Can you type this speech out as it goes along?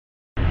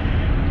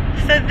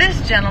So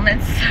this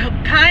gentleman so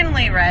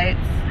kindly writes,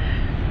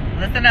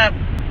 listen up,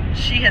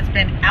 she has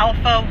been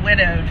alpha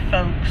widowed,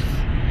 folks.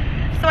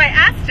 So I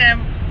asked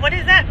him, what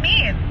does that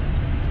mean?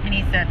 And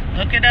he said,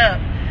 look it up.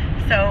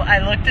 So I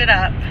looked it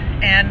up,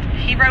 and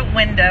he wrote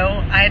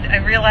window. I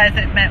realized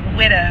it meant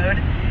widowed.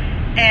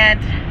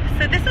 And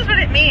so this is what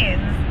it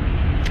means.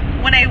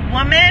 When a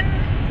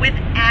woman with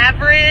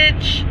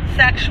average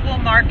sexual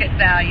market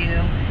value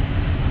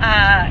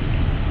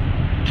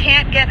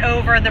can't get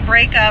over the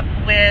breakup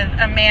with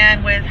a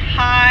man with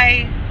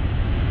high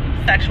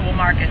sexual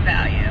market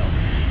value.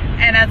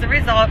 And as a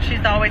result,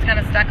 she's always kind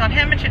of stuck on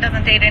him, and she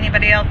doesn't date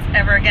anybody else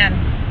ever again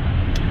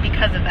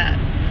because of that.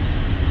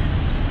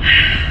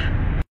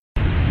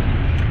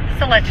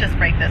 So let's just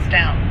break this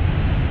down.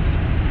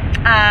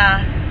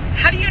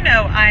 How do you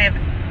know I have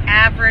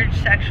average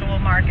sexual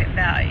market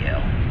value?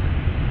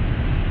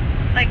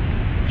 Like,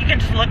 you can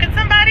just look at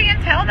somebody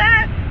and tell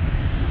that?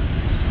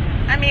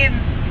 I mean,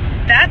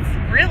 that's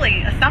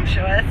really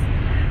assumptuous.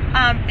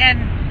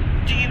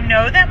 And do you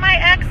know that my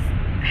ex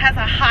has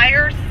a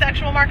higher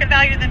sexual market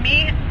value than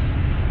me?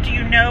 Do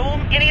you know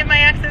any of my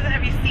exes?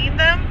 Have you seen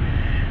them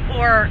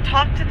or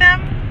talked to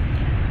them?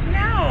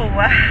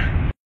 No.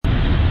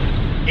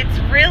 It's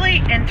really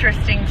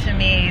interesting to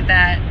me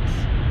that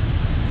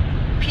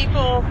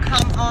people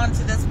come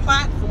onto this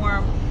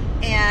platform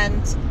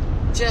and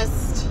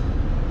just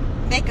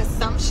make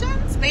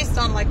assumptions based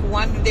on like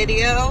one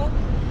video.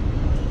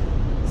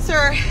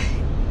 Sir,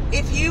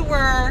 if you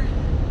were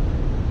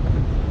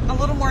a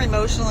little more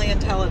emotionally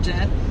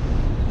intelligent,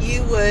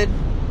 you would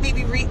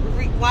maybe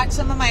watch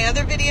some of my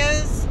other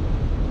videos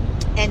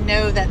and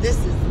know that this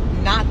is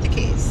not the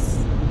case.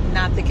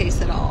 Not the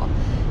case at all.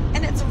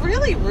 And it's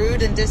really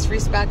rude and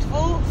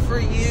disrespectful for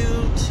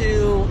you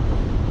to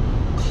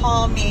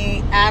call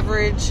me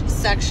average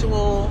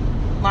sexual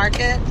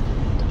market.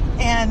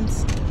 And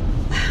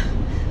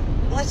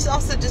let's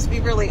also just be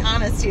really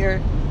honest here.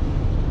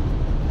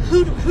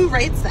 Who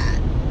rates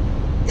that?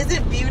 Is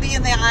it beauty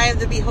in the eye of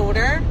the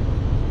beholder?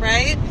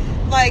 Right?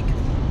 Like,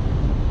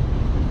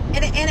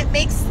 and it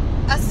makes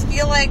us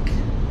feel like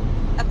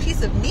a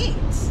piece of meat,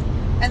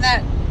 and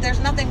that there's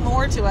nothing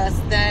more to us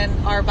than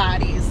our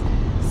bodies.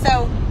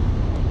 So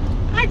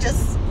I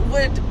just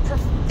would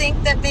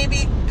think that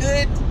maybe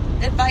good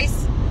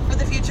advice for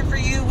the future for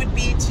you would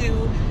be to,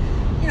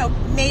 you know,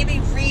 maybe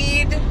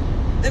read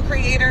the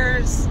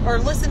creators or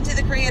listen to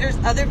the creators'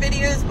 other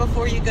videos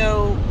before you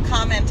go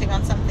commenting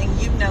on something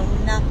you know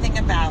nothing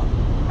about,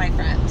 my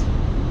friend.